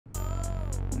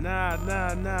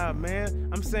Nah, man.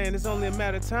 I'm saying it's only a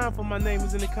matter of time for my name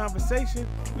is in the conversation.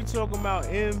 We talking about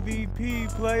MVP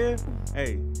player.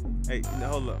 Hey,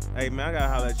 hold up. Hey, man, I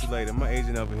gotta holler at you later. My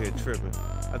agent over here tripping.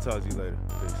 I'll talk to you later.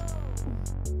 Peace.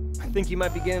 I think you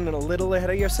might be getting a little ahead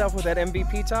of yourself with that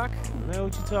MVP talk. Man,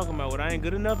 what you talking about? What, I ain't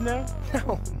good enough now?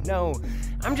 No.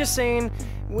 I'm just saying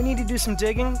we need to do some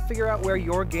digging, figure out where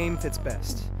your game fits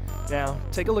best. Now,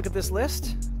 take a look at this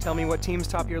list. Tell me what teams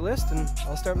top your list, and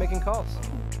I'll start making calls.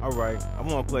 All right, I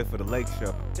want to play for the Lake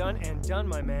Show. Done and done,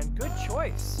 my man. Good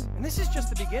choice. And this is just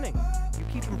the beginning. You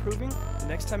keep improving, the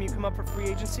next time you come up for free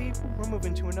agency, we're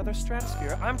moving to another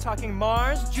stratosphere. I'm talking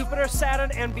Mars, Jupiter,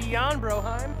 Saturn, and beyond,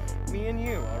 Broheim. Me and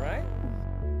you, all right?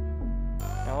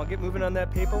 Now I'll get moving on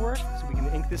that paperwork so we can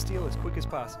ink this deal as quick as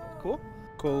possible. Cool?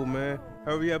 Cool, man.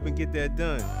 Hurry up and get that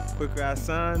done. Quicker I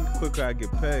sign, quicker I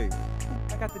get paid.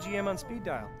 I got the GM on speed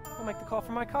dial. I'll make the call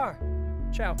from my car.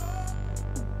 Ciao.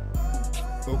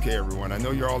 Okay, everyone, I know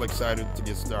you're all excited to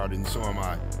get started, and so am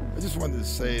I. I just wanted to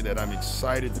say that I'm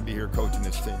excited to be here coaching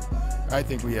this team. I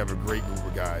think we have a great group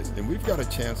of guys, and we've got a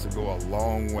chance to go a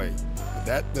long way. But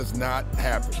that does not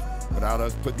happen without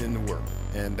us putting in the work,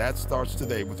 and that starts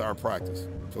today with our practice.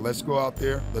 So let's go out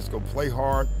there, let's go play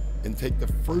hard, and take the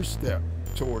first step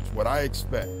towards what I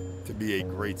expect to be a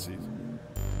great season.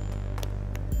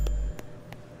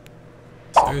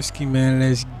 Syrski, man,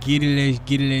 let's get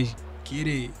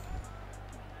it.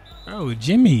 Oh,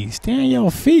 Jimmy, stay on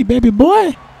your feet, baby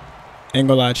boy. Ain't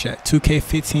gonna lie, chat.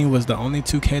 2K15 was the only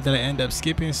 2K that I ended up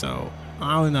skipping, so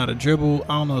I don't know how to dribble. I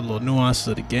don't know the little nuances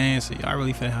of the game, so y'all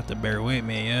really finna have to bear with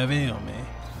me. Yeah, man.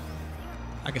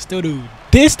 I can still do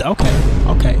this. Okay.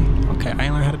 I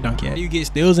ain't learned how to dunk yet. You get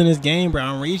steals in this game, bro.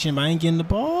 I'm reaching, but I ain't getting the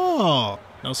ball.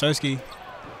 No, Syrski.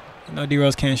 No,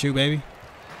 DROSE can't shoot, baby.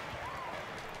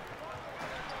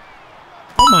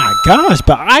 Oh my gosh,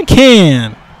 but I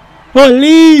can.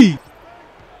 Holy!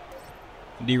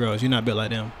 DROSE, you're not built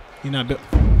like them. You're not built.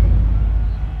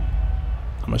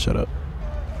 I'm gonna shut up.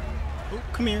 Oh,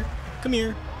 come here.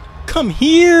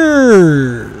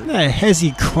 That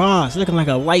hezzy cross, looking like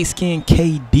a light-skinned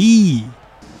KD.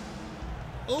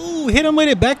 Oh, hit him with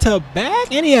it back to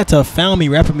back, and he had to foul me,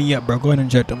 wrapping me up, bro. Go ahead and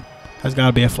eject him. That's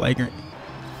gotta be a flagrant.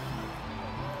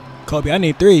 Kobe, I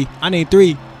need three.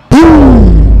 Boom!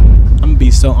 I'm gonna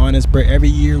be so honest, bro. Every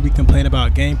year we complain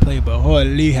about gameplay, but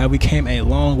holy how we came a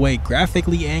long way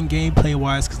graphically and gameplay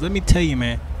wise. Cause let me tell you,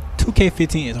 man,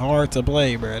 2K15 is hard to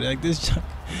play, bro. Like this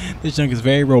junk is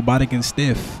very robotic and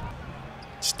stiff.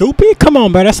 Stupid? Come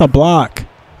on, bro. That's a block.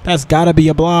 That's gotta be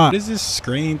a block. What does this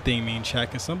screen thing mean,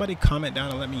 chat? Can somebody comment down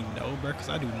and let me know, bro? Cause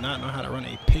I do not know how to run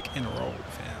a pick and roll,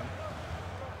 fam.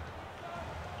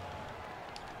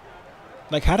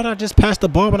 Like, how did I just pass the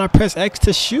ball when I press X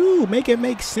to shoot? Make it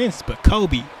make sense. But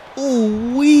Kobe,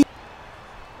 ooh wee.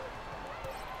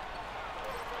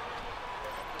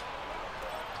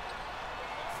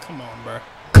 Come on, bro.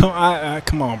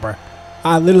 Come on, bro.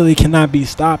 I literally cannot be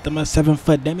stopped. I'm a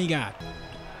 7-foot demigod.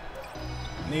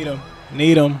 Need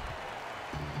him.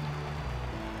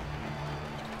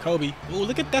 Kobe. Ooh,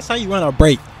 look at that's how you run a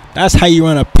break. That's how you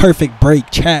run a perfect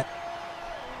break, chat.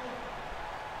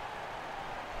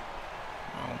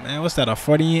 Man, what's that, a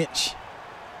 40-inch?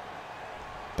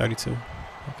 32.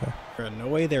 Okay. There's no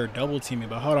way they're double teaming,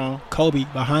 but hold on. Kobe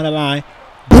behind the line.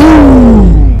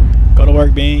 Boom! Go to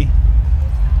work, Bean.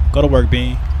 Go to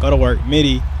work,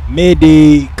 Midi.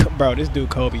 Bro, this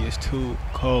dude Kobe is too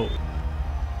cold.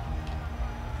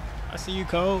 I see you,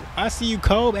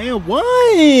 Kobe. And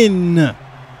one.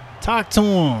 Talk to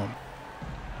him.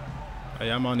 Oh,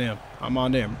 yeah, I'm on them.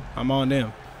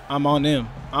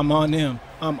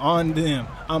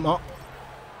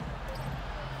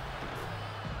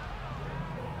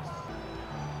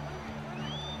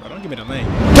 Bro, don't give me the lane.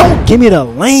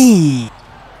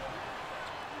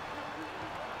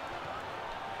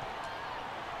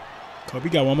 Kobe, you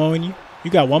got one more in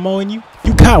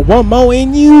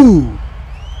you.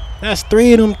 That's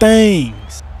 3 of them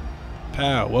things.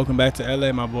 Pal, welcome back to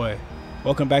LA, my boy.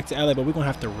 Welcome back to LA, but we're going to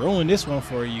have to ruin this one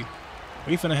for you.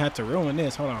 We finna have to ruin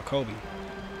this. Hold on,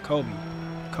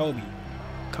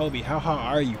 Kobe, how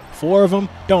hot are you? 4 of them?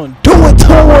 Don't do it to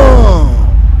him!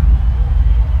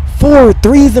 4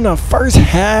 threes in the first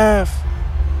half.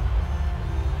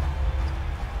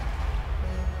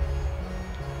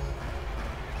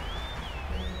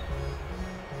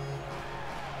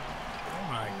 Oh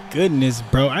my goodness,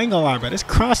 bro. I ain't gonna lie, bro. This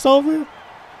crossover,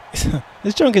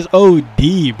 this junk is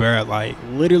OD, bro. Like,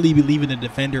 literally be leaving the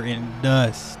defender in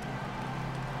dust.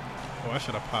 Oh, I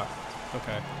should have popped.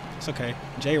 Okay. It's okay.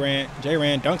 J-Ran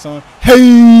dunks on.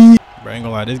 Hey! Bro, ain't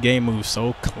gonna lie, this game moves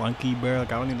so clunky, bro.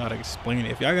 Like, I don't even know how to explain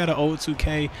it. If y'all got an old 2K,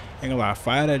 ain't gonna lie,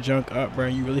 fire that junk up, bro.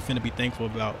 You really finna be thankful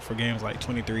about for games like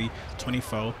 23,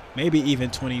 24, maybe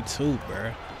even 22,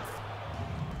 bro.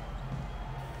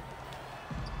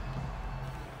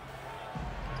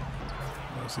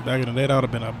 See, back in the day, that would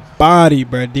have been a body,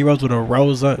 bro. D-Rose would have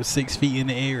rose up 6 feet in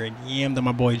the air and yammed on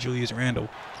my boy Julius Randle.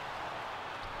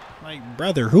 Like,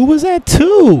 brother, who was that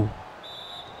too?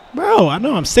 Bro, I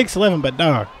know I'm 6'11", but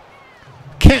dog,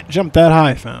 can't jump that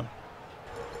high, fam.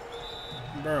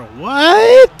 Bro,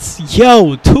 what?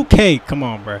 Yo, 2K, come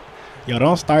on, bro. Yo,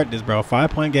 don't start this, bro.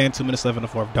 5-point game, 2 minutes left in the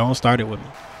fourth. Don't start it with me.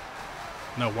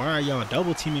 No, why are y'all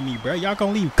double teaming me, bro? Y'all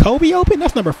gonna leave Kobe open?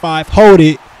 That's number 5. Hold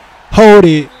it. Hold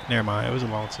it. Never mind. It was a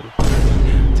long 2.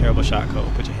 Terrible shot, Kobe.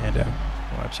 Put your hand down.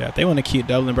 Watch out. They want to keep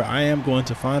doubling, bro. I am going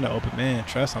to find an open man.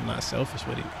 Trust, I'm not selfish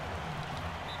with it.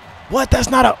 What? That's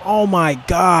not a... Oh, my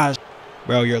gosh.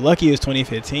 Bro, you're lucky it's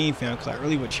 2015, fam, because I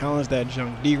really would challenge that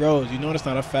junk. D-Rose, you know it's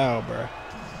not a foul, bro.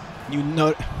 You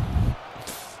know...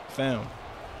 Fam.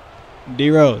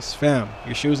 D-Rose, fam,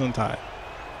 your shoes untied.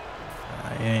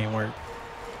 It ain't work.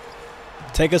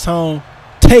 Take us home.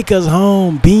 Take us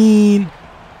home, Bean.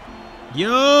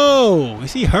 Yo,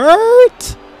 is he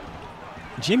hurt?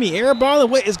 Jimmy airballing?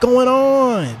 What is going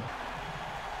on?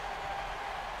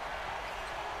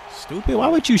 Stupid. Why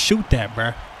would you shoot that,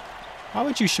 bro? Why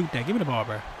would you shoot that? Give me the ball,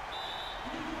 bro.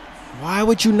 Why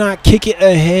would you not kick it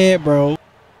ahead, bro? All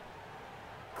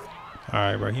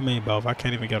right, bro. He made both. I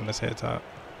can't even get on this head top.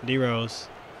 D-Rose.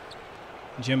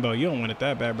 Jimbo, you don't want it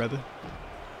that bad, brother.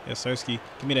 Yes, Sirski.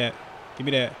 Give me that. Give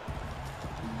me that.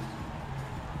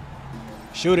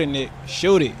 Shoot it, Nick.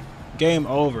 Shoot it. Game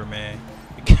over, man.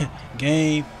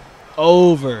 Game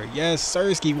over. Yes,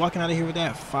 Sirski walking out of here with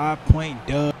that 5-point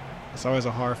dub. It's always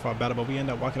a hard fought battle, but we end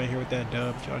up walking out here with that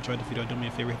dub. If y'all enjoyed the video, do me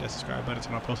a favor, hit that subscribe button,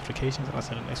 turn on post notifications, and I'll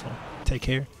see you in the next one. Take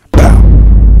care.